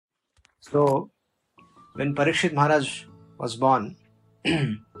So, when Parikshit Maharaj was born,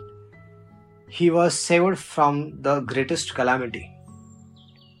 he was saved from the greatest calamity.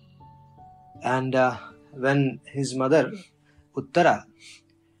 And when his mother, Uttara,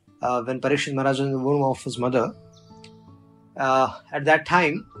 when Parikshit Maharaj was in the womb of his mother, at that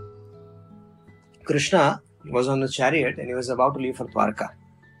time, Krishna was on a chariot and he was about to leave for Dwarka.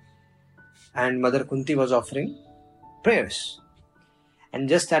 And Mother Kunti was offering prayers. And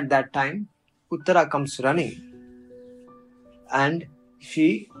just at that time, Uttara comes running and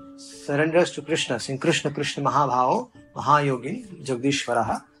she surrenders to Krishna, saying, Krishna, Krishna Mahabhavo, Mahayogin,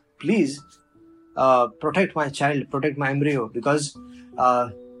 Jagdishvaraha, please protect my child, protect my embryo, because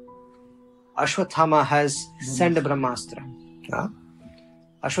Ashwathama has sent a Brahmastra.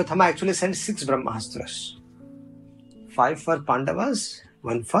 Ashwathama actually sent 6 Brahmastras. 5 for Pandavas,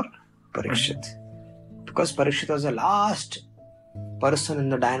 1 for Parikshit. Because Parikshit was the last person in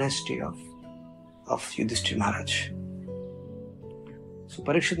the dynasty of Yudhishthira Maharaj. So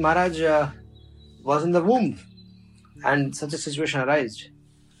Parikshit Maharaj was in the womb and such a situation arose.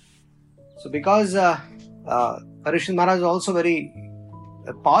 So because Parikshit Maharaj was also very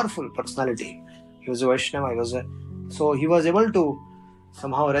powerful personality. He was a Vaishnava, so he was able to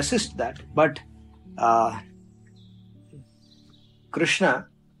somehow resist that. But Krishna,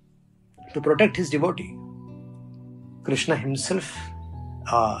 to protect his devotee, Krishna himself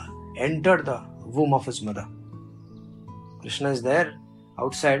entered the womb of his mother. Krishna is there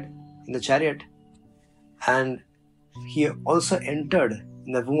outside in the chariot, and he also entered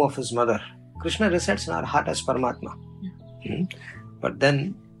in the womb of his mother. Krishna resides in our heart as Paramatma. But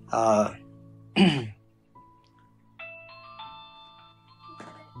then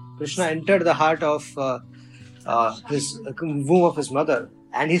Krishna entered the heart of his womb of his mother,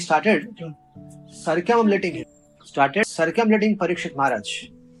 and he started circumambulating Parikshit Maharaj.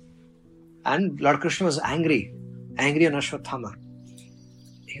 And Lord Krishna was angry on Ashwathama,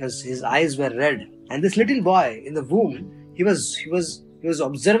 because his eyes were red. And this little boy in the womb, he was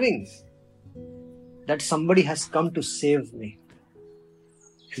observing that somebody has come to save me.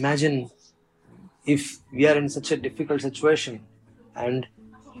 Imagine if we are in such a difficult situation and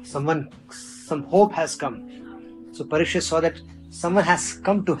some hope has come. So Parikshit saw that someone has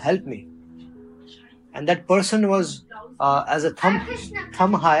come to help me. And that person was as a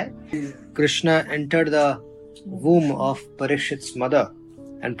thumb high. Krishna entered the womb of Parikshit's mother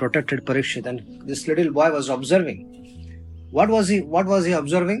and protected Parikshit. And this little boy was observing. What was he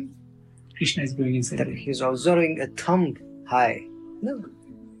observing? Krishna is going inside. He was observing a thumb high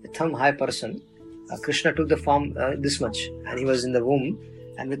person. Krishna took the form this much, and he was in the womb,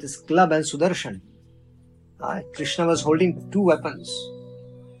 and with his club and Sudarshan, Krishna was holding 2 weapons,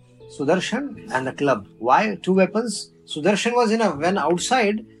 Sudarshan and the club. Why 2 weapons? Sudarshan was when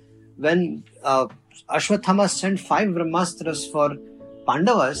outside, when Ashwathama sent 5 Brahmastras for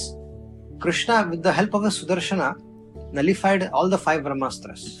Pandavas, Krishna, with the help of a Sudarshana, nullified all the 5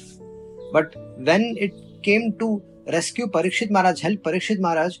 Brahmastras. But when it came to rescue Parikshit Maharaj, help Parikshit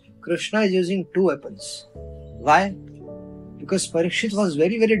Maharaj, Krishna is using 2 weapons. Why? Because Parikshit was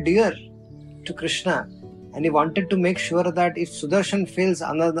very, very dear to Krishna, and he wanted to make sure that if Sudarshan fails,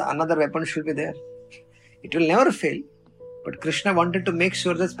 another weapon should be there. It will never fail, but Krishna wanted to make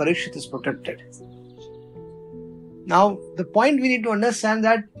sure that Parikshit is protected. Now, the point we need to understand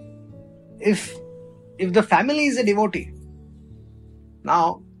that if the family is a devotee,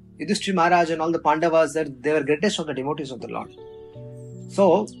 now Yudhishthira Maharaj and all the Pandavas, they were greatest of the devotees of the Lord.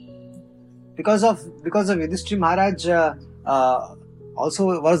 So, because of Yudhishthira Maharaj,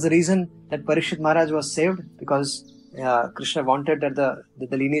 also was the reason that Parikshit Maharaj was saved, because Krishna wanted that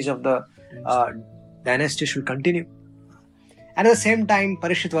the lineage of the dynasty should continue. And at the same time,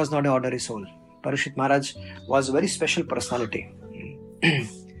 Parikshit was not an ordinary soul. Parikshit Maharaj was a very special personality.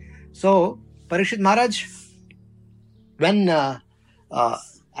 So, Parikshit Maharaj, when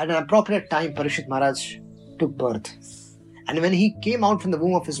at an appropriate time, Parikshit Maharaj took birth. And when he came out from the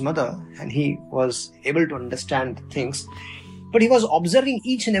womb of his mother, and he was able to understand things, but he was observing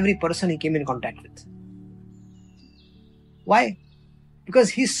each and every person he came in contact with. Why? Because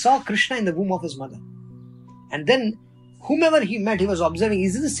he saw Krishna in the womb of his mother. And then, whomever he met, he was observing,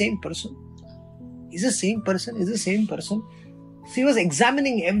 is it the same person? Is the same person? Is the same person? So he was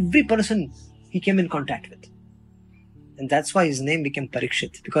examining every person he came in contact with. And that's why his name became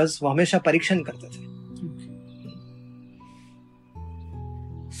Parikshit, because वो हमेशा परीक्षण करते थे.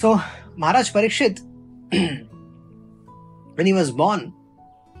 So Maharaj Parikshit, when he was born,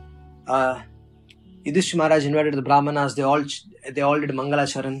 Yudhishthira Maharaj invited the Brahmanas. They all did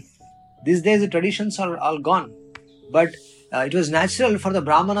Mangalacharan. These days the traditions are all gone, but it was natural for the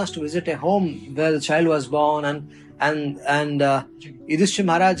Brahmanas to visit a home where the child was born, and Yudhishthira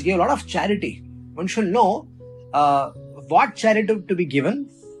Maharaj gave a lot of charity. One should know what charity to be given,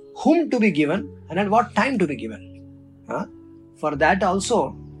 whom to be given, and at what time to be given. For that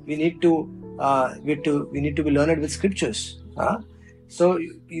also we need to be learned with scriptures. So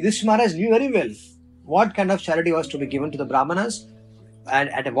Yudhishthira Maharaj knew very well what kind of charity was to be given to the Brahmanas and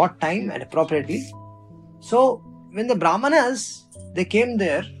at what time and appropriately. So when the Brahmanas, they came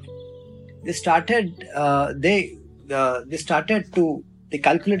there, they calculated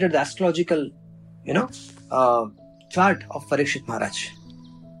the astrological chart of Parikshit Maharaj.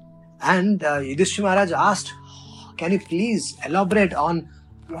 And Yudhishthira Maharaj asked, can you please elaborate on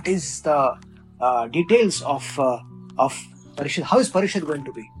what is the details of Parikshit? How is Parikshit going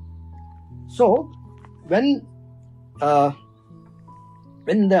to be? So when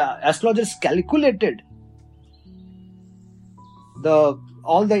the astrologers calculated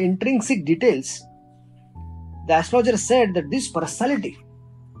all the intrinsic details, the astrologer said that this personality,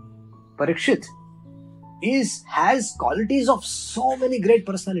 Parikshit, has qualities of so many great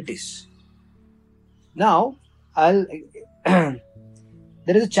personalities. Now, there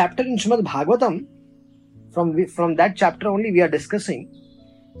is a chapter in Srimad Bhagavatam. From that chapter only we are discussing.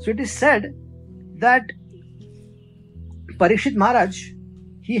 So it is said that Parikshit Maharaj,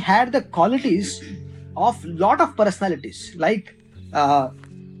 he had the qualities of lot of personalities. Like, for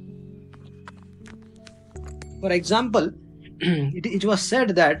example, it was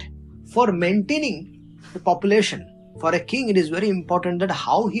said that for maintaining the population, for a king, it is very important that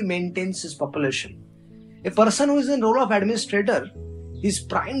how he maintains his population. A person who is in role of administrator, his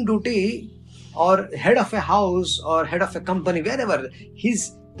prime duty, or head of a house or head of a company, wherever,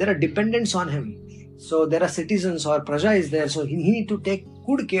 there are dependents on him. So there are citizens or praja is there, so he need to take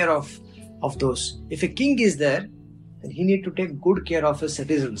good care of those. If a king is there, then he need to take good care of his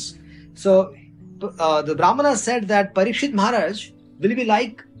citizens. So the Brahmana said that Parikshit Maharaj will be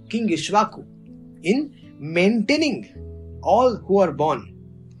like King Ishvaku in maintaining all who are born,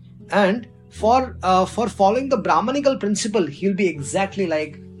 and for following the Brahmanical principle, he will be exactly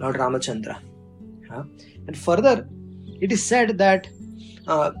like Lord Ramachandra. And further, it is said that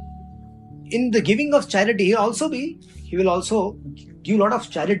in the giving of charity, he will also give a lot of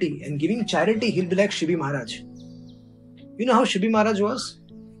charity, and giving charity, he'll be like Shibi Maharaj. You know how Shibi Maharaj was?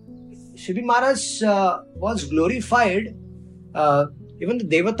 Shibi Maharaj was glorified, even the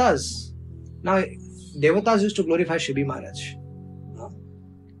Devatas. Now, Devatas used to glorify Shibi Maharaj.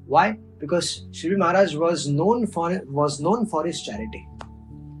 Why? Because Shibi Maharaj was known for his charity.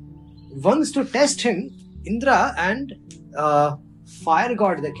 Once, to test him, Indra and fire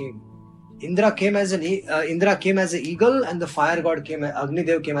god, they came. Indra came as an eagle, and the fire god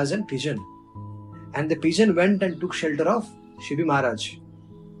Agnidev came as a pigeon. And the pigeon went and took shelter of Shibi Maharaj.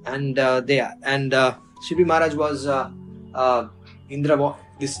 And Shibi Maharaj was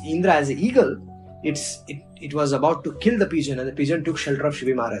Indra as an eagle. It was about to kill the pigeon, and the pigeon took shelter of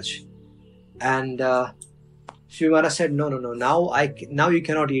Shibi Maharaj. And Shibi Maharaj said, no, now you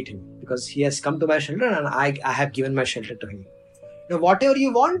cannot eat him, because he has come to my shelter and I have given my shelter to him. Now whatever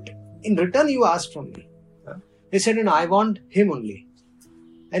you want, in return you ask from me. He said, no, I want him only.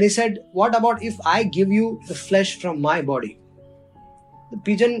 And he said, what about if I give you the flesh from my body? The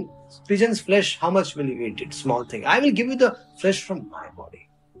pigeon's flesh, how much will you eat it? Small thing. I will give you the flesh from my body.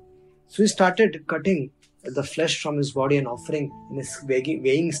 So he started cutting the flesh from his body and offering in his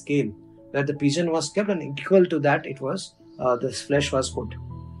weighing scale, where the pigeon was kept, and equal to that it was this flesh was put.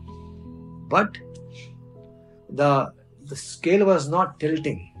 But the scale was not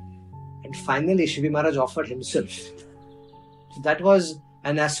tilting, and finally Shibi Maharaj offered himself. So that was,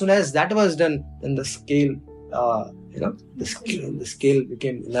 and as soon as that was done, then the scale, the scale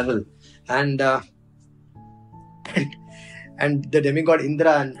became level, and the demigod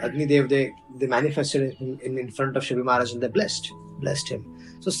Indra and Agnidev, they manifested in front of Shibi Maharaj, and they blessed him.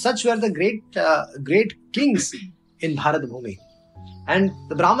 So such were the great kings in Bharat Bhumi. And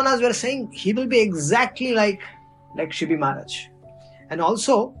the Brahmanas were saying he will be exactly like Shibi Maharaj. And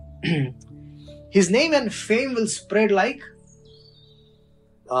also, his name and fame will spread like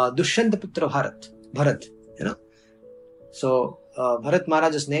Dushyanta Putra Bharat. So Bharat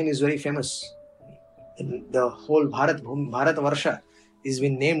Maharaj's name is very famous. In the whole Bharat Varsha is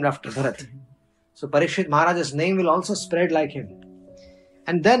been named after Bharat. So Parikshit Maharaj's name will also spread like him.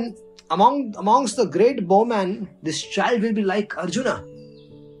 And then amongst the great bowmen, this child will be like Arjuna.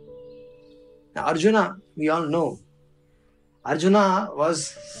 Now Arjuna, we all know. Arjuna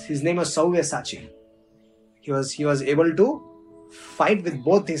his name was Sauvyasachi. He was able to fight with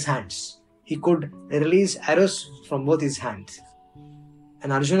both his hands. he could release arrows from both his hands. And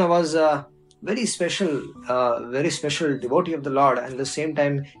Arjuna was a very special devotee of the Lord, and at the same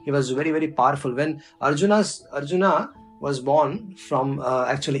time he was very, very powerful. When Arjuna was born from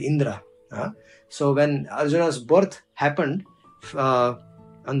actually Indra. So when Arjuna's birth happened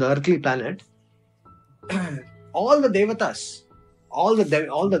on the earthly planet, all the devatas,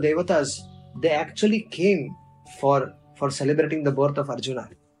 they actually came for celebrating the birth of Arjuna.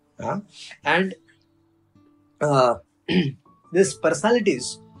 And these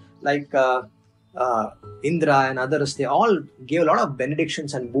personalities like Indra and others, they all gave a lot of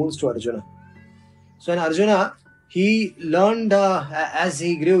benedictions and boons to Arjuna. So in Arjuna, he learned, as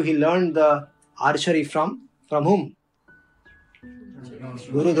he grew, he learned the archery from whom?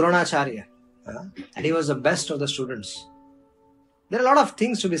 Guru Dronacharya. And he was the best of the students. There are a lot of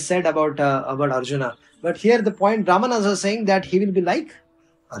things to be said about Arjuna. But here the point Brahmanas are saying that he will be like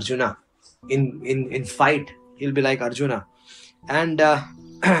Arjuna. In fight, he'll be like Arjuna. And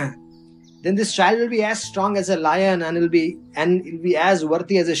then this child will be as strong as a lion, and he'll be as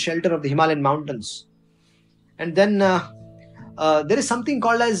worthy as a shelter of the Himalayan mountains. And then there is something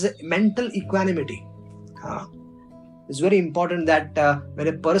called as mental equanimity. It's very important that when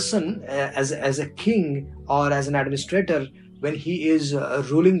a person, as a king or as an administrator, when he is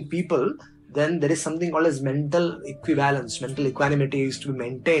ruling people, then there is something called as mental equivalence. Mental equanimity is to be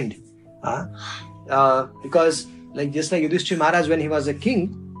maintained. Because just like Yudhishthira Maharaj, when he was a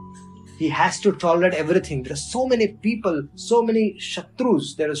king, he has to tolerate everything. There are so many people, so many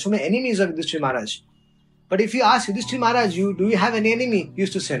Shatrus, there are so many enemies of Yudhishthira Maharaj. But if you ask Yudhishthira Maharaj, do you have an enemy? He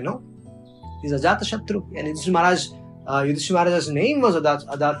used to say no. He's Ajata Shatru. And Yudhishthira Maharaj's name was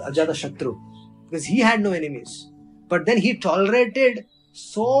Ajata Shatru, because he had no enemies. But then he tolerated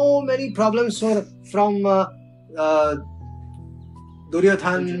so many problems from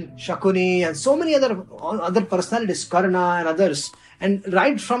Duryodhan, Shakuni, and so many other personalities, Karna and others. And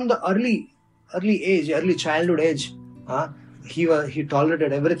right from the early childhood age, he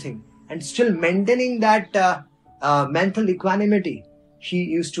tolerated everything. And still maintaining that mental equanimity, he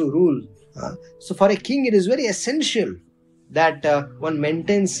used to rule. So for a king, it is very essential that one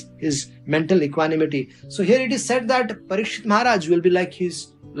maintains his mental equanimity. So here it is said that Parikshit Maharaj will be like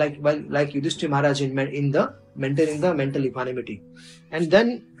Yudhishthira Maharaj in maintaining the mental equanimity. And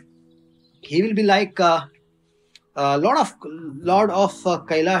then he will be like Lord of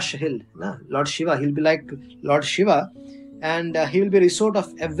Kailash hill, Lord Shiva. He'll be like Lord Shiva, and he will be resort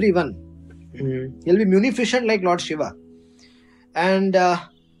of everyone. He'll be munificent like Lord Shiva, and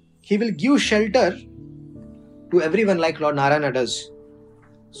he will give shelter to everyone like Lord Narayana does.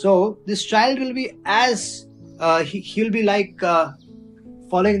 So this child will be he'll be like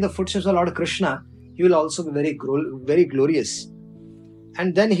following the footsteps of Lord Krishna. He will also be very glorious.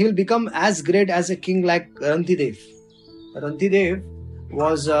 And then he will become as great as a king like Rantidev. Rantidev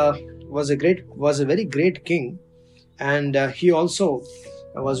was a very great king, and he also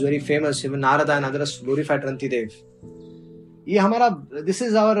was very famous. Even Narada and others glorified Rantidev. This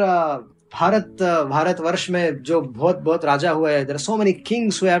is our Bharat Varsh mein jo bahut raja hua hai. There are so many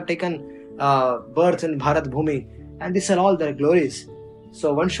kings who have taken birth in Bharat Bhumi, and these are all their glories.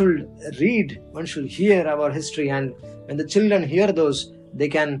 So one should hear our history, and when the children hear those, they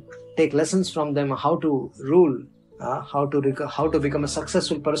can take lessons from them how to rule, how to become a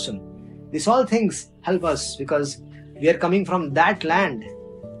successful person. These all things help us, because we are coming from that land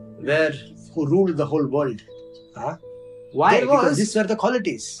who ruled the whole world. Why? Because these were the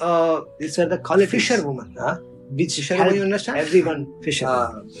qualities. Fisherwoman. Which fisherwoman, you understand? Everyone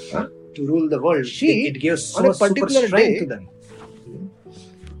fisherwoman. To rule the world. It gives so much super strength to them.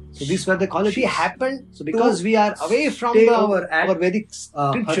 So these were the qualities. She happened. So because we are away from our Vedic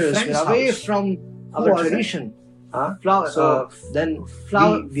scriptures, we are away from our tradition. We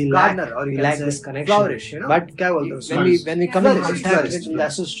lack this connection. Flourish, But when we come in contact with the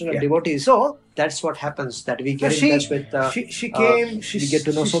association of devotees, so that's what happens. That we get in touch with. She came. We get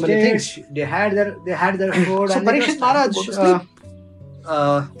to know so many things. They had their food. So Parikshit Maharaj.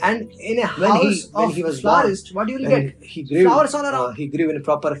 And in a house when he was flourished, what you will get? He grew flowers all around. He grew in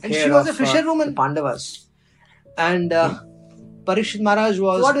proper care. And she was a fisherwoman. Pandavas. And Parikshit Maharaj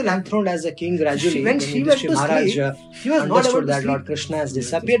was enthroned as a king gradually. When she went to sleep, she was understood that Lord Krishna has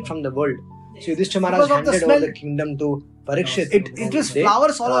disappeared from the world. So Yudhishthira Maharaj handed over the kingdom to Parikshit. It was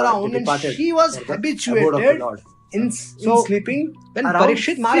flowers all around, and she was habituated in sleeping. When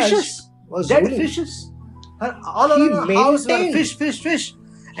Parikshit Maharaj was dead fishes. All over the house were fish.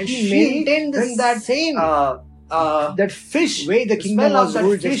 And she maintained that same that fish way the kingdom was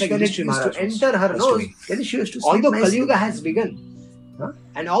ruled, just like when it used to enter her nose. Then she used to sleep. Although Kali Yuga has begun,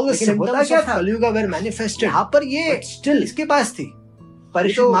 And all the लेकिन होता symptoms क्या of था? Kali Yuga were manifested. यहाँ पर ये But still, इसके पास थी,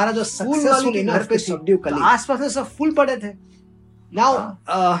 Parishit तो Maharaj was फूल वाली successful के घर enough पे to थी, subdue तो Kali. आसपास में सब फूल पड़े थे. Now,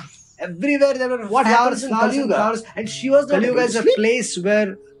 everywhere there were What flowers happens in and Kali Yuga? flowers, and she was Kali Kali Yuga Yuga is is a a place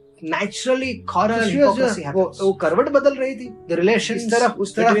where naturally horror and she was hypocrisy happens. वो करवट बदल रही थी, The relations इस तरफ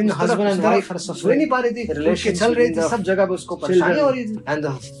उस तरफ between उस तरफ husband उस and तरफ wife are so he suffering. नहीं पा रही थी, The उनके relations चल रही between थी, the सब जगह पे उसको परेशानी हो रही थी. And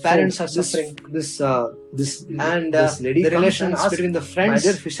the parents are this- suffering. This And this lady the comes relations and asks, between the my friends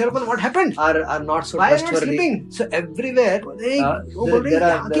dear fisherman, what happened? are not so Why are you not trustworthy. sleeping? So everywhere वो बोल रही है,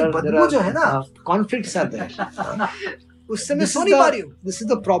 यहाँ की बदबू जो है ना, conflicts are there. उससे मैं This सो is नहीं पा रही हूँ, this is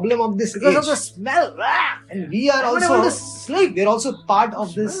the problem of this because of the age. smell. And we are I'm not able to also sleep. we are also part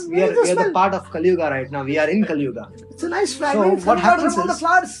of this. We are the smell. part of Kali Yuga right now. We are in Kali Yuga. It's a nice So fragrance. what happens from all the is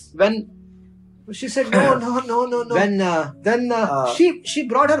flowers? when She said, no. when Then she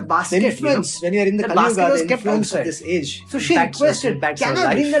brought her the basket. influence when you are in the That Kali basket Yuga, was the kept influence of outside. this age. So she impacts us, requested, impacts can our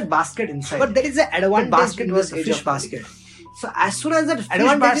I bring life. that basket inside? But there is an advantage basket in was this a age fish of basket. basket. So as soon as that fish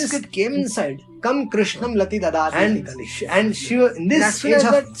Advantage is basket came inside, Come Krishnam Lati Dadat and she was in as this soon age as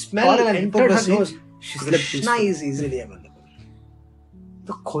of that smell horror and entered her hypocrisy, nose, she slept Krishna peacefully. is easily available.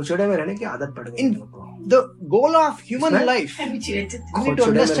 तो खोचड़े में रहने की आदत पड़ गई In हम लोग को. the goal of human Isn't it? life, Habituated. you need to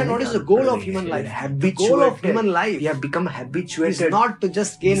understand what is the goal of human life. The goal of human life We have become is habituated not to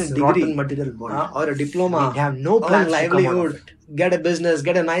just gain a this degree rotten material body. or a diploma, We have no earn plans to come out of livelihood, it. get a business,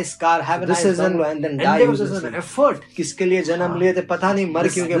 get a nice car, have a This nice is an bungalow, and then die endeavor, this is uselessly. an effort. किसके लिए जन्म लिए थे पता नहीं, मर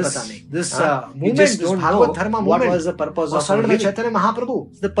क्यों गए पता नहीं. This We movement, just this don't Bhagavad know Dharma what movement was the purpose was of started by living. Chaitanya Mahaprabhu.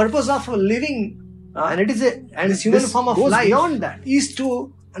 The purpose of living, and it is a and This human form of goes life beyond that. is to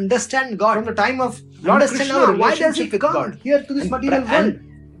understand God. From the time of Lord understand Krishna, our why does he relationship with come God. here to this And material pra- world?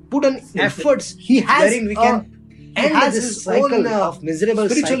 Put an efforts He has wherein we can he end has this his cycle own, of miserable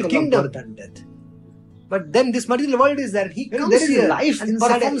spiritual cycle kingdom. of birth and death. But then this material world is there. He comes There is here life and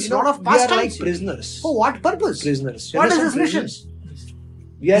inside. performs A lot of we are pastimes. like prisoners. For what purpose? Prisoners. What is You're his mission? prisoners.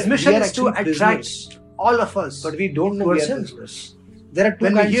 We are, His mission we are is to actually attract prisoners. all of us. But we don't know we towards are him. prisoners. There are two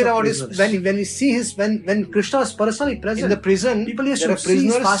When we kinds hear of about his, prisoners. when we see his, when Krishna was personally present in the prison, people used there to are see his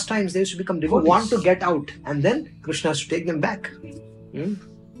prisoners pastimes. They used to become who devotees. want to get out, and then Krishna has to take them back. Hmm?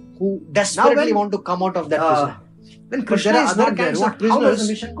 Who desperately when- want to come out of that prison. when But Krishna there are is other not there, kinds what, of how does the prisoners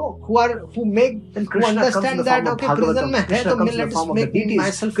mission go? who make Then who Krishna comes in understand the that form of okay, prison Bhagavatam. mein hai Krishna to comes in the let's form of make the deities.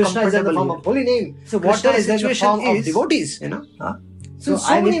 myself Krishna is in the comfortable form here. of holy name. So Krishna whatever is in the situation form of is, devotees, you know. So So I in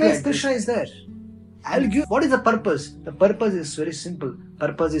so need many to ways address Krishna is there. I'll give. What is the purpose? The purpose is very simple.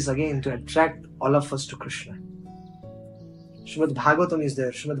 Purpose is again to attract all of us to Krishna. Srimad Bhagavatam is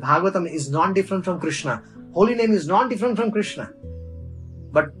there. Srimad Bhagavatam is not different from Krishna. Holy name is not different from Krishna.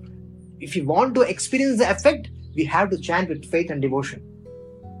 But if you want to experience the effect, we have to chant with faith and devotion.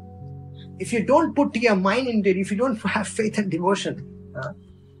 If you don't put your mind into it, if you don't have faith and devotion,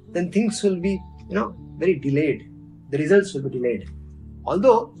 then things will be, very delayed. The results will be delayed.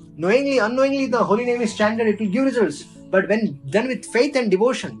 Although, knowingly, unknowingly, the holy name is chanted, it will give results. But when done with faith and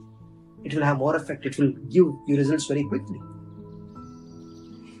devotion, it will have more effect. It will give you results very quickly.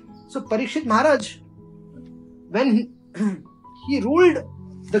 So, Parikshit Maharaj, when he ruled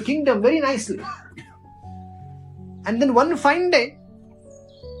the kingdom very nicely, and then one fine day,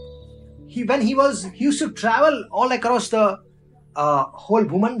 he used to travel all across the whole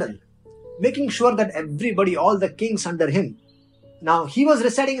Bhumandal, making sure that everybody, all the kings under him. Now, he was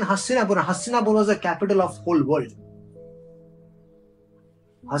residing in Hastinapur. Hastinapur was the capital of whole world.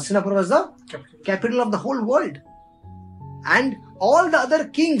 Hastinapur was the capital of the whole world. And all the other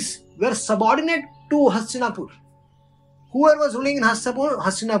kings were subordinate to Hastinapur. Whoever was ruling in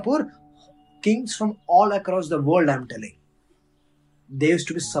Hastinapur, kings from all across the world, I am telling. They used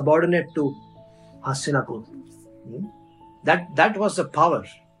to be subordinate to Hastinapur. That was the power.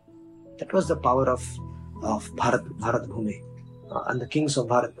 That was the power of Bharat Bhumi and the kings of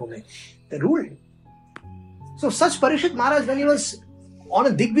Bharat Bhumi. They ruled. So such Parikshit Maharaj, when he was on a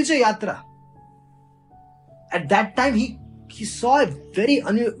Digvijay Yatra, at that time he saw a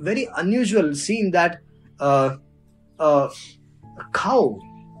very unusual scene that a cow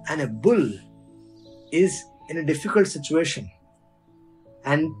and a bull is in a difficult situation,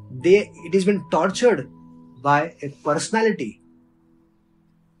 and it has been tortured by a personality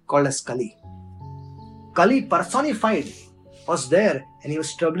called as Kali. Kali personified was there, and he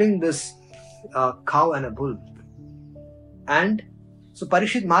was troubling this cow and a bull. And so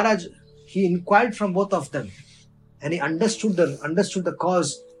Parikshit Maharaj, he inquired from both of them, and he understood the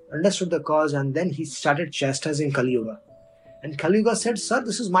cause, and then he started chastising Kali Yuga. And Kali Yuga said, "Sir,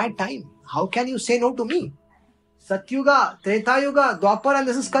 this is my time. How can you say no to me? Satyuga, Treta Yuga, Dwapar, and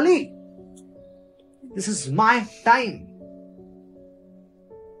this is Kali. This is my time.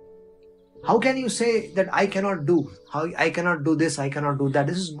 How can you say that I cannot do? How I cannot do this, I cannot do that?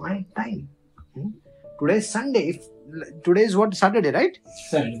 This is my time. Today is Sunday. Today is what? Saturday, right?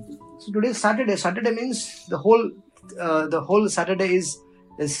 Saturday. So today is Saturday. Saturday means the whole Saturday is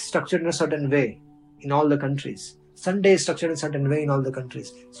structured in a certain way in all the countries. Sunday is structured in a certain way in all the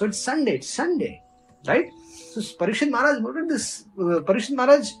countries. So it's Sunday, right? So Parikshit Maharaj, what is this? Parikshit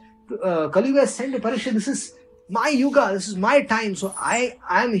Maharaj, Kali Yuga has sent to Parikshit, this is my yuga, this is my time. So I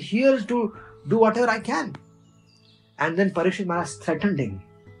am here to do whatever I can. And then Parikshit Maharaj threatened him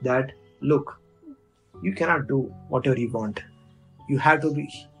that, look, you cannot do whatever you want. You have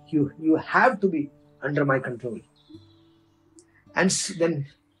to be under my control. And then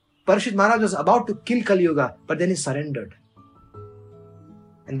Parikshit Maharaj was about to kill Kali Yuga, but then he surrendered.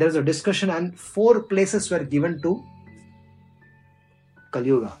 And there was a discussion, and 4 places were given to Kali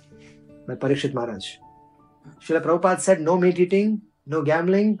Yuga by Parikshit Maharaj. Srila Prabhupada said, no meat eating, no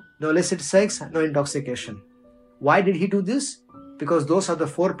gambling, no illicit sex, no intoxication. Why did he do this? Because those are the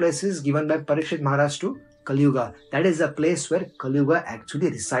 4 places given by Parikshit Maharaj to Kali Yuga. That is the place where Kali Yuga actually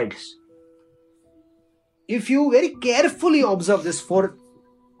resides. If you very carefully observe this 4,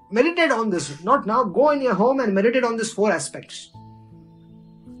 meditate on this, not now, go in your home and meditate on these 4 aspects.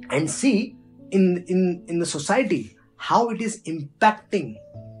 And see in the society how it is impacting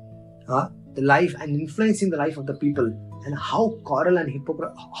the life and influencing the life of the people, and how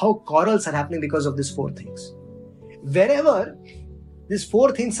quarrels are happening because of these 4 things. Wherever these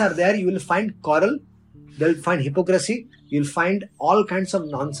 4 things are there, you will find quarrel, you will find hypocrisy, you will find all kinds of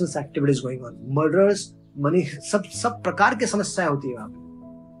nonsense activities going on. Murders, money, सब प्रकार की समस्याएं होती है वहाँ पे.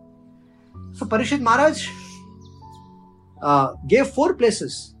 So Parikshit Maharaj gave 4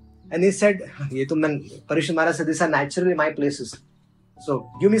 places. And he said, Parikshit Maharaj said, these are naturally my places.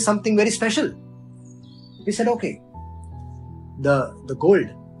 So give me something very special. He said, okay. The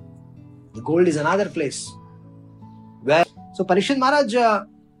gold is another place. Where? So Parikshit Maharaj,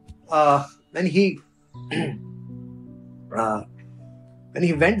 when he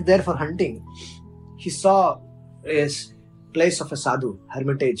went there for hunting, he saw a place of a sadhu,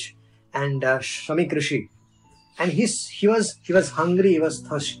 hermitage, and Shramik Rishi. And he was hungry, he was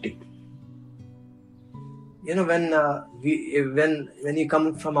thirsty. You know, when you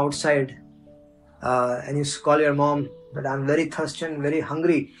come from outside and you call your mom that I'm very thirsty and very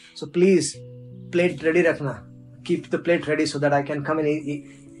hungry, so please, plate ready rakhna. Keep the plate ready so that I can come and eat.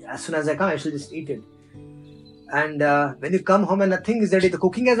 As soon as I come, I shall just eat it. And when you come home and nothing is ready, the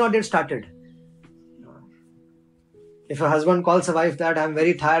cooking has not yet started. If a husband calls a wife that I'm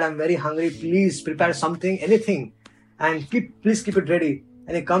very tired, I'm very hungry, please prepare something, anything, and please keep it ready.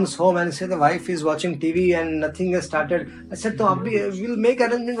 And he comes home and says the wife is watching TV and nothing has started. I said, we'll make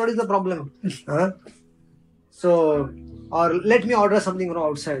arrangement. What is the problem? So, or let me order something from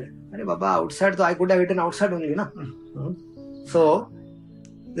outside. Arey Baba, outside, so I could have eaten outside only, na? So,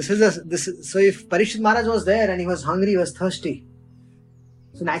 so if Parikshit Maharaj was there and he was hungry, he was thirsty.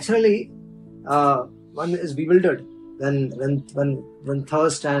 So naturally, one is bewildered when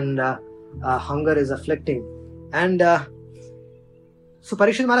thirst and hunger is afflicting. And so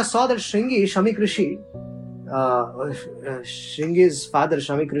Parikshit Maharaj saw that Shamik Rishi, Shringi's father,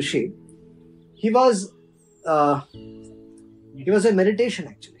 Shamik Rishi, he was in meditation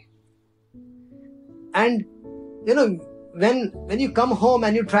actually. And you know, when you come home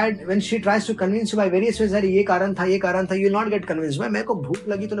and when she tries to convince you by various ways that ye karan tha, you will not get convinced. Mere ko bhook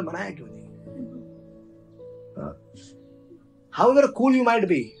lagi, tune banaya kyun nahi? However cool you might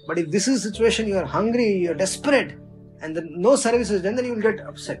be, but if this is the situation, you are hungry, you are desperate, and then no service is done, then you will get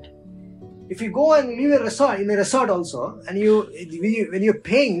upset. If you go and live in a resort also, and when you're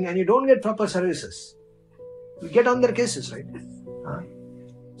paying and you don't get proper services, you get on their cases, right?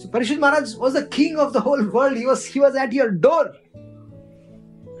 So Parikshit Maharaj was the king of the whole world. He was at your door.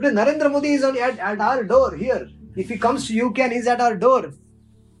 Today Narendra Modi is at our door here. If he comes to UK and he's at our door,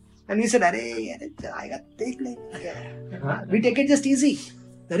 and we said, we take it just easy.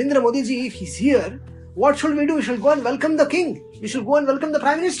 Narendra Modi ji, if he's here, what should we do? We should go and welcome the king. We should go and welcome the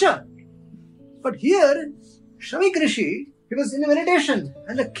Prime Minister. But here, Shamik Rishi, he was in a meditation,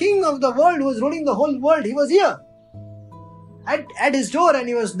 and the king of the world who was ruling the whole world, he was here at his door, and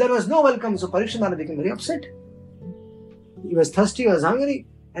there was no welcome. So Parikshit Maharaj became very upset. He was thirsty, he was hungry,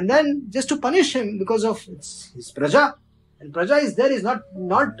 and then just to punish him because of his praja, and praja is there, is not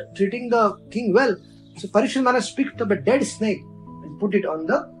treating the king well. So Parikshit Maharaj picked up a dead snake and put it on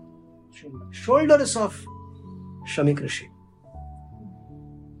the shoulders of Shamik Rishi.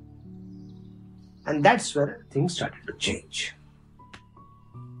 And that's where things started to change.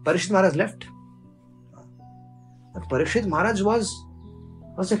 Parikshit Maharaj left. But Parikshit Maharaj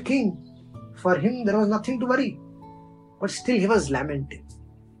was a king. For him, there was nothing to worry. But still he was lamenting.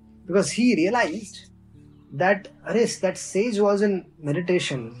 Because he realized that that sage was in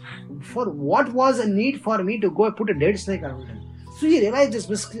meditation. For what was a need for me to go and put a dead snake around him? So he realized his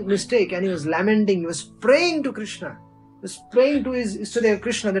mistake and he was lamenting. He was praying to Krishna. He was praying to his Istadev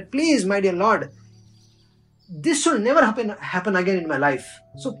Krishna that, please, my dear Lord, this should never happen again in my life.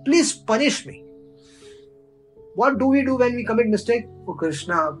 So please punish me. What do we do when we commit mistake? Oh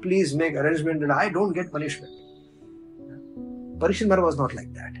Krishna, please make arrangement that I don't get punishment. Parikshit Maharaj was not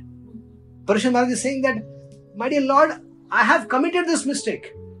like that. Parikshit Maharaj is saying that, my dear Lord, I have committed this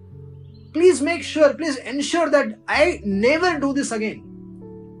mistake. Please ensure that I never do this again.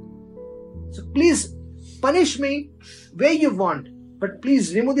 So please punish me where you want, but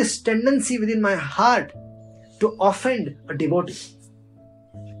please remove this tendency within my heart to offend a devotee.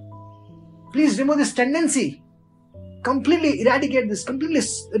 Please remove this tendency. Completely eradicate this, completely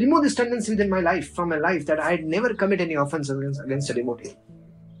remove this tendency within my life, from my life, that I never commit any offense against a devotee.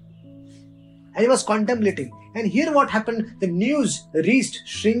 And he was contemplating. And here what happened, the news reached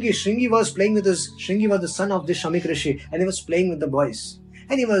Shringi. Shringi was the son of this Shamik Rishi, and he was playing with the boys.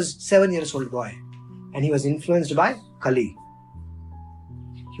 And he was 7 years old boy. And he was influenced by Kali.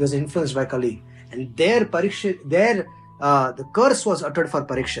 And there the curse was uttered for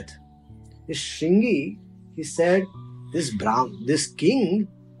Parikshit. This Shringi, he said, this king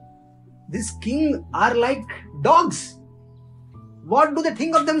are like dogs. What do they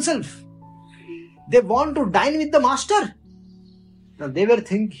think of themselves? They want to dine with the master. Now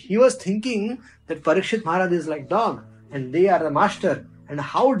he was thinking that Parikshit Maharaj is like dog and they are the master. And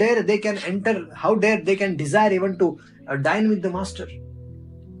how dare they can desire even to dine with the master.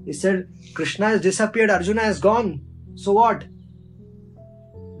 He said, Krishna has disappeared, Arjuna has gone. So what?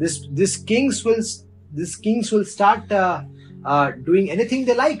 These kings will start doing anything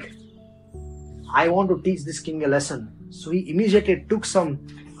they like. I want to teach this king a lesson. So he immediately took some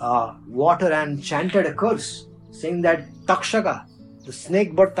water and chanted a curse, saying that Takshaka, the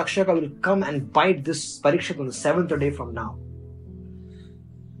snake bird Takshaka, will come and bite this Parikshit on the 7th day from now.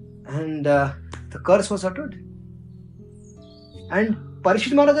 And the curse was uttered. And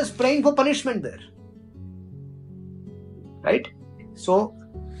Parikshit Maharaj is praying for punishment there. Right? So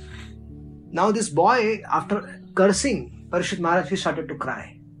now this boy, after cursing Parikshit Maharaj, he started to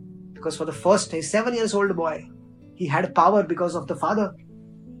cry. Because for the first time, 7 years old boy, he had power because of the father.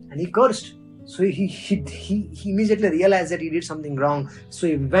 And he cursed. So he immediately realized that he did something wrong. So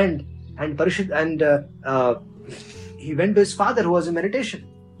he went and he went to his father who was in meditation.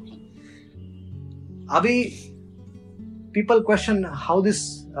 Abhi, people question how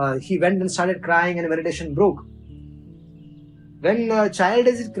this, he went and started crying and meditation broke. When child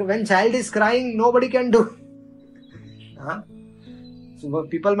is crying, nobody can do. So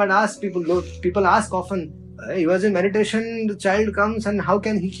people might ask, people ask often, he was in meditation, the child comes and how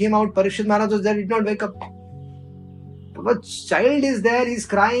can he came out? Parikshit Maharaj was there, did not wake up. But child is there, he's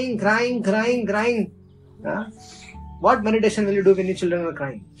crying. What meditation will you do when your children are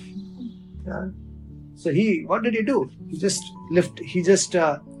crying? So what did he do?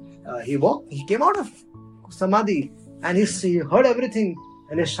 He walked, he came out of Samadhi and he heard everything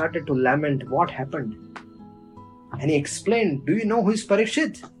and he started to lament what happened. And he explained, do you know who is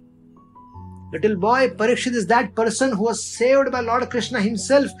Parikshit? Little boy, Parikshit is that person who was saved by Lord Krishna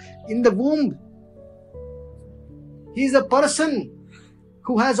himself in the womb. He is a person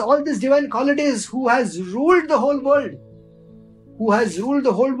who has all these divine qualities, who has ruled the whole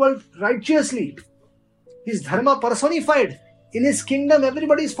world, righteously. He is dharma personified. In his kingdom,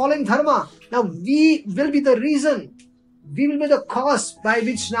 everybody is following dharma. Now we will be the reason, we will be the cause by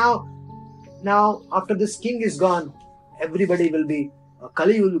which now after this king is gone, everybody will be,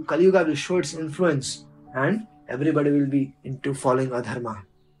 Kali Yuga will show its influence and everybody will be into following adharma.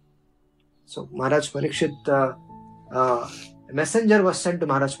 So Maharaj Parikshit, a messenger was sent to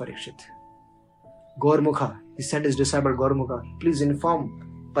Maharaj Parikshit. Gaurmukha, he sent his disciple Gaurmukha, please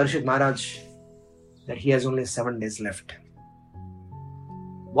inform Parikshit Maharaj that he has only 7 days left.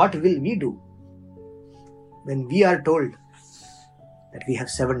 What will we do when we are told that we have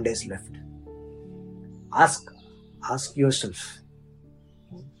 7 days left? Ask yourself.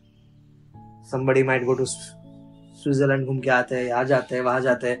 Somebody might go to Switzerland, घूम के आते हैं, यहाँ जाते हैं, वहाँ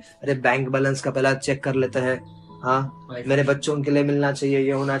जाते हैं, अरे बैंक बैलेंस का पहला चेक कर लेते हैं, मेरे बच्चों के लिए मिलना चाहिए,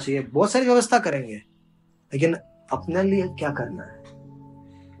 ये होना चाहिए, बहुत सारी व्यवस्था करेंगे, लेकिन अपने लिए क्या करना है?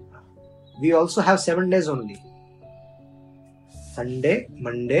 We also have 7 days only. Sunday,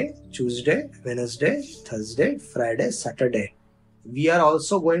 Monday, Tuesday, Wednesday, Thursday, Friday, Saturday. We are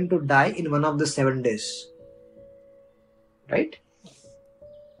also going to die in one of the 7 days. Right?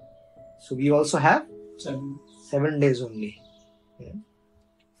 So we also have 7. days only. Yeah.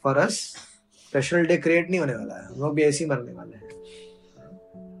 For us, special day create नहीं होने वाला है. हम लोग भी ऐसे ही मरने वाले हैं.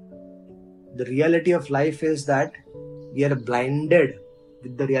 The reality of life is that we are blinded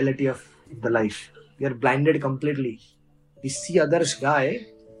with the reality of the life. We are blinded completely. We see others die,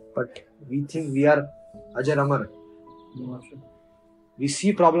 but we think we are Ajar Amar. We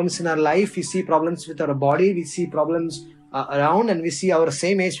see problems in our life, we see problems with our body, we see problems around, and we see our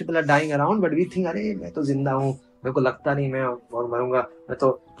same age people are dying around, but we think, अरे मैं तो जिंदा हूँ, मेरे को लगता नहीं मैं और मरूंगा, मैं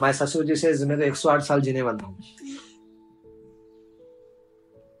तो my ससुर जी से मैं तो 108 साल जीने वाला हूँ.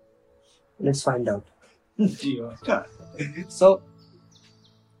 Let's find out. So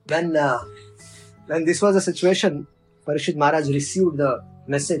when this was the situation, Parishit Maharaj received the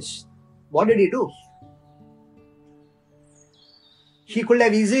message. What did he do? He could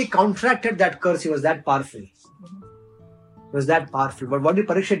have easily counteracted that curse. He was that powerful. But what did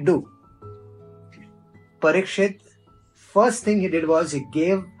Parikshit do? Parikshit, first thing he did was he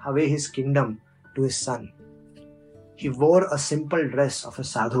gave away his kingdom to his son. He wore a simple dress of a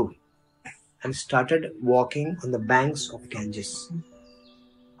sadhu and started walking on the banks of Ganges.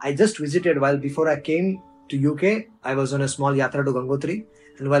 I just visited before I came to UK. I was on a small yatra to Gangotri,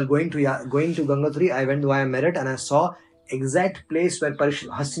 and while going to Gangotri, I went via Meerut and I saw exact place where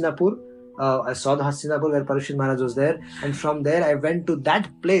Hastinapur. I saw the Hastinapur where Parishit Maharaj was there, and from there I went to that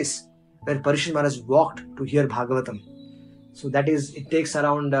place where Parishit Maharaj walked to hear Bhagavatam. So it takes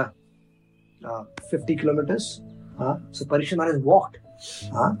around 50 kilometers. So Parishit Maharaj walked.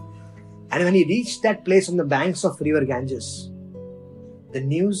 And when he reached that place on the banks of river Ganges, the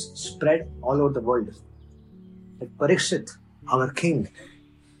news spread all over the world that Parikshit, our king,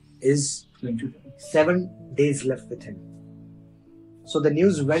 is 7 days left with him. So the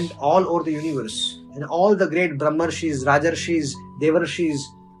news went all over the universe, and all the great Brahmarshis, Rajarshis, Devarshis,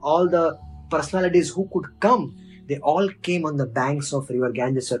 all the personalities who could come, they all came on the banks of river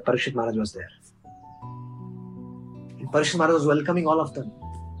Ganges where Parishit Maharaj was there. And Parishit Maharaj was welcoming all of them.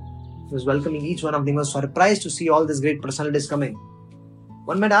 He was welcoming each one of them. He was surprised to see all these great personalities coming.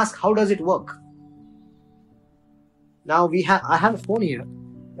 One might ask, how does it work? Now I have a phone here,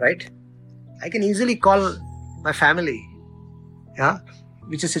 right? I can easily call my family,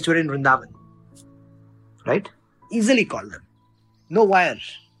 which is situated in Vrindavan, right? Easily call them. No wire.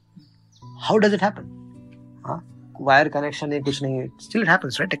 How does it happen? Wire connection, kuch nahi. Still it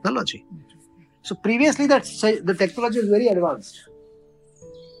happens, right? Technology. So previously the technology was very advanced.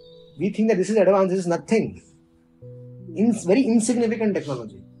 We think that this is advanced, this is nothing. Very insignificant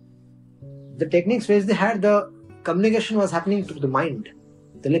technology. The techniques which they had, the communication was happening through the mind,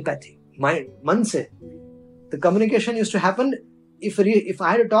 telepathy, man se. The communication used to happen. If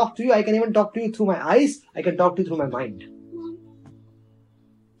I had to talk to you, I can even talk to you through my eyes, I can talk to you through my mind.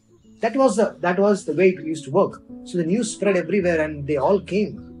 That was the way it used to work. So the news spread everywhere and they all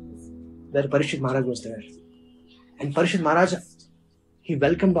came where Parishit Maharaj was there. And Parishit Maharaj, he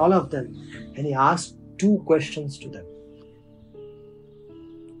welcomed all of them and he asked 2 questions to them.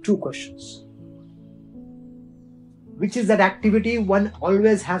 2 questions. Which is that activity one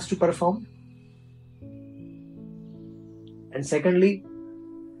always has to perform? And secondly,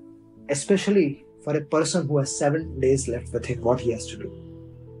 especially for a person who has 7 days left with him, what he has to do.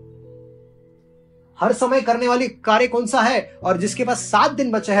 हर समय करने वाली कार्य कौन सा है और जिसके पास 7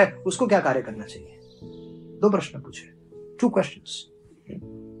 दिन बचे हैं उसको क्या कार्य करना चाहिए? 2 प्रश्न पूछे. 2 questions.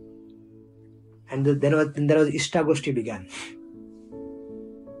 And then there was Ishta Goshti began.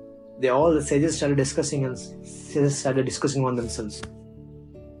 The sages started discussing among themselves.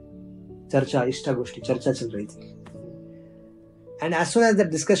 Charcha, Ishta Goshti, charcha chal rahi thi. And as soon as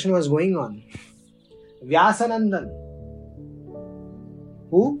that discussion was going on, Vyasanandan,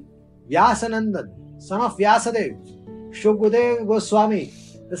 who? Vyasanandan, son of Vyasadev, Shukdev Goswami,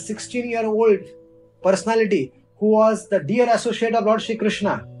 the 16-year-old personality who was the dear associate of Lord Shri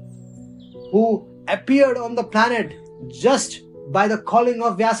Krishna, who appeared on the planet just by the calling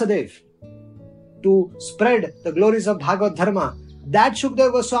of Vyasadev to spread the glories of Bhagavad Dharma. That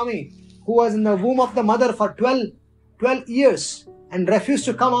Shukdev Goswami, who was in the womb of the mother for 12 years and refused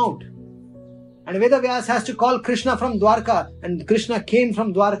to come out. And Vedavyas has to call Krishna from Dwarka, and Krishna came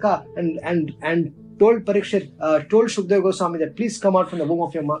from Dwarka and told Parikshit, told Shukdev Goswami that please come out from the womb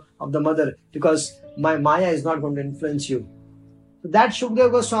of the mother because my Maya is not going to influence you. So that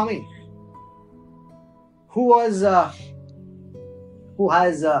Shukdev Goswami, who has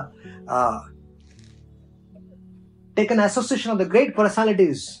taken association of the great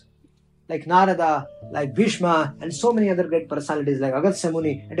personalities like Narada, like Bhishma, and so many other great personalities like Agastya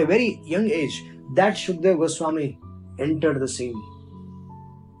Muni at a very young age, that Shukdev Goswami entered the scene.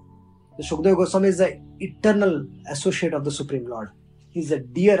 The Shukadeva Goswami is the eternal associate of the Supreme Lord. He is a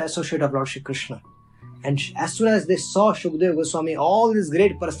dear associate of Lord Shri Krishna. And as soon as they saw Shukadeva Goswami, all these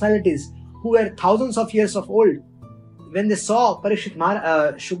great personalities who were thousands of years of old, when they saw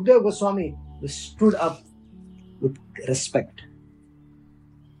Shukadeva Goswami, they stood up with respect.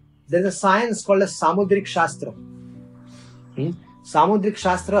 There is a science called as Samudrik Shastra. Samudrik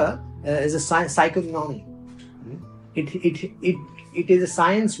Shastra is a psychognomy. It is a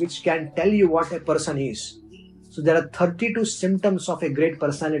science which can tell you what a person is. So there are 32 symptoms of a great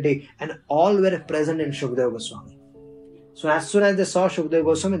personality, and all were present in Shukadeva Goswami. So as soon as they saw Shukadeva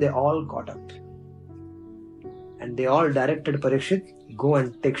Goswami, they all got up. And they all directed Parikshit, go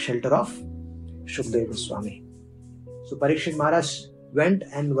and take shelter of Shukadeva Goswami. So Parikshit Maharaj went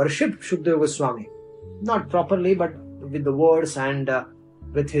and worshipped Shukadeva Goswami. Not properly, but with the words and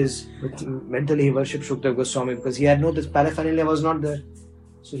mentally he worshipped Shukadeva Goswami, because he had known this paraphernalia was not there.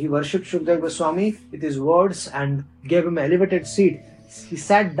 So he worshipped Shukadeva Goswami with his words and gave him an elevated seat. He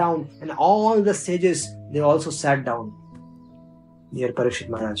sat down, and all the sages, they also sat down near Parikshit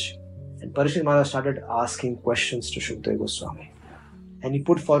Maharaj. And Parikshit Maharaj started asking questions to Shukadeva Goswami. And he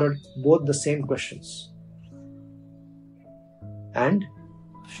put forward both the same questions. And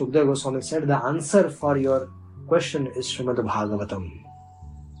Shukadeva Goswami said, the answer for your question is Srimad Bhagavatam.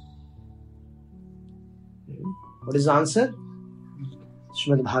 What is the answer?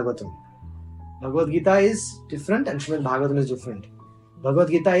 Srimad Bhagavatam. Bhagavad Gita is different and Srimad Bhagavatam is different. Bhagavad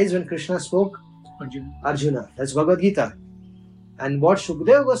Gita is when Krishna spoke Arjuna. That's Bhagavad Gita. And what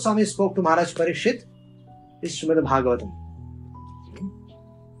Shukadeva Goswami spoke to Maharaj Parikshit is Srimad Bhagavatam.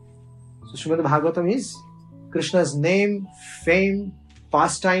 So Srimad Bhagavatam is Krishna's name, fame,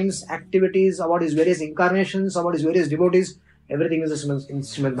 pastimes, activities, about his various incarnations, about his various devotees. Everything is in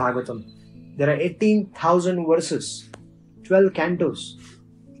Srimad Bhagavatam. There are 18,000 verses, 12 cantos.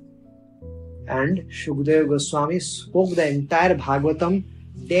 And Shukadeva Goswami spoke the entire Bhagavatam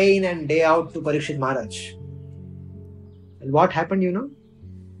day in and day out to Parikshit Maharaj. And what happened, you know?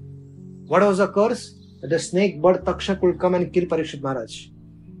 What was the curse? That the snake bird Takshak would come and kill Parikshit Maharaj.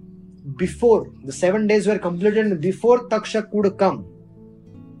 Before the 7 days were completed and before Takshak would come,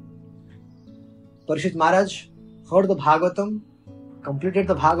 Parikshit Maharaj heard the Bhagavatam, completed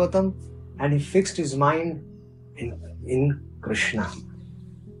the Bhagavatam, and he fixed his mind in Krishna.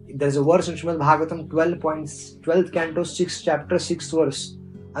 There is a verse in Srimad Bhagavatam, 12th canto, 6th chapter, 6th verse.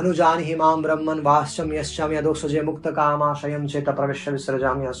 Anujani himam brahman vasyam yasyam yadoksaje mukta kama shayam cheta praveshya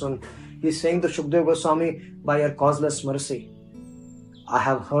visrajami asun. He is saying to Shukadeva Goswami, by your causeless mercy, I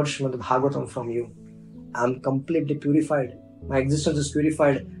have heard Srimad Bhagavatam from you. I am completely purified. My existence is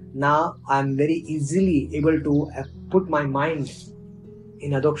purified. Now I am very easily able to put my mind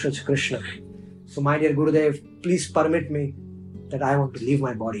in Adokshaj Krishna. So my dear Gurudev, please permit me that I want to leave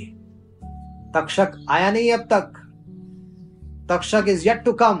my body. Takshak aaya nahi ab tak. Takshak is yet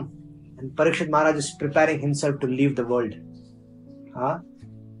to come. And Parikshit Maharaj is preparing himself to leave the world.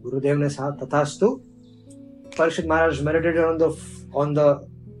 Gurudev ne saha tathastu. Parikshit Maharaj meditated on the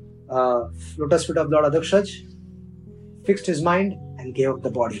lotus feet of Lord Adakshaj, fixed his mind and gave up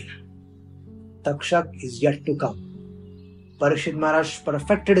the body. Takshak is yet to come. Parikshit Maharaj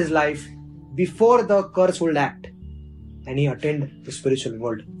perfected his life before the curse would act, and he attained the spiritual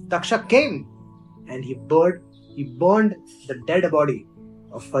world. Takshak came and he burned the dead body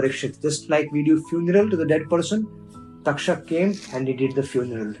of Parikshit. Just like we do funeral to the dead person, Takshak came and he did the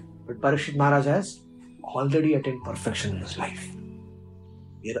funeral. But Parikshit Maharaj has already attained perfection in his life.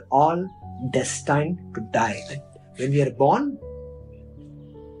 We are all destined to die. When we are born,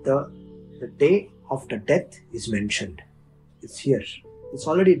 the day of the death is mentioned. It's here. It's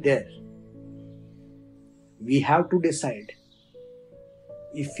already there. We have to decide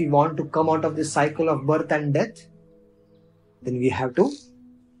if we want to come out of this cycle of birth and death, then we have to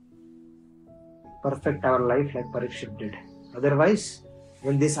perfect our life like Parikshit did. Otherwise,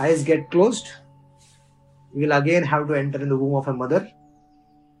 when these eyes get closed, we will again have to enter in the womb of a mother,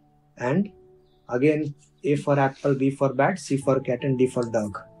 and again A for apple, B for bat, C for cat, and D for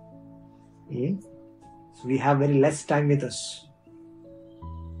dog. So we have very less time with us.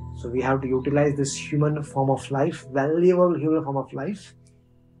 So we have to utilize this human form of life, valuable human form of life,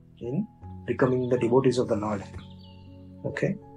 in becoming the devotees of the Lord. Okay?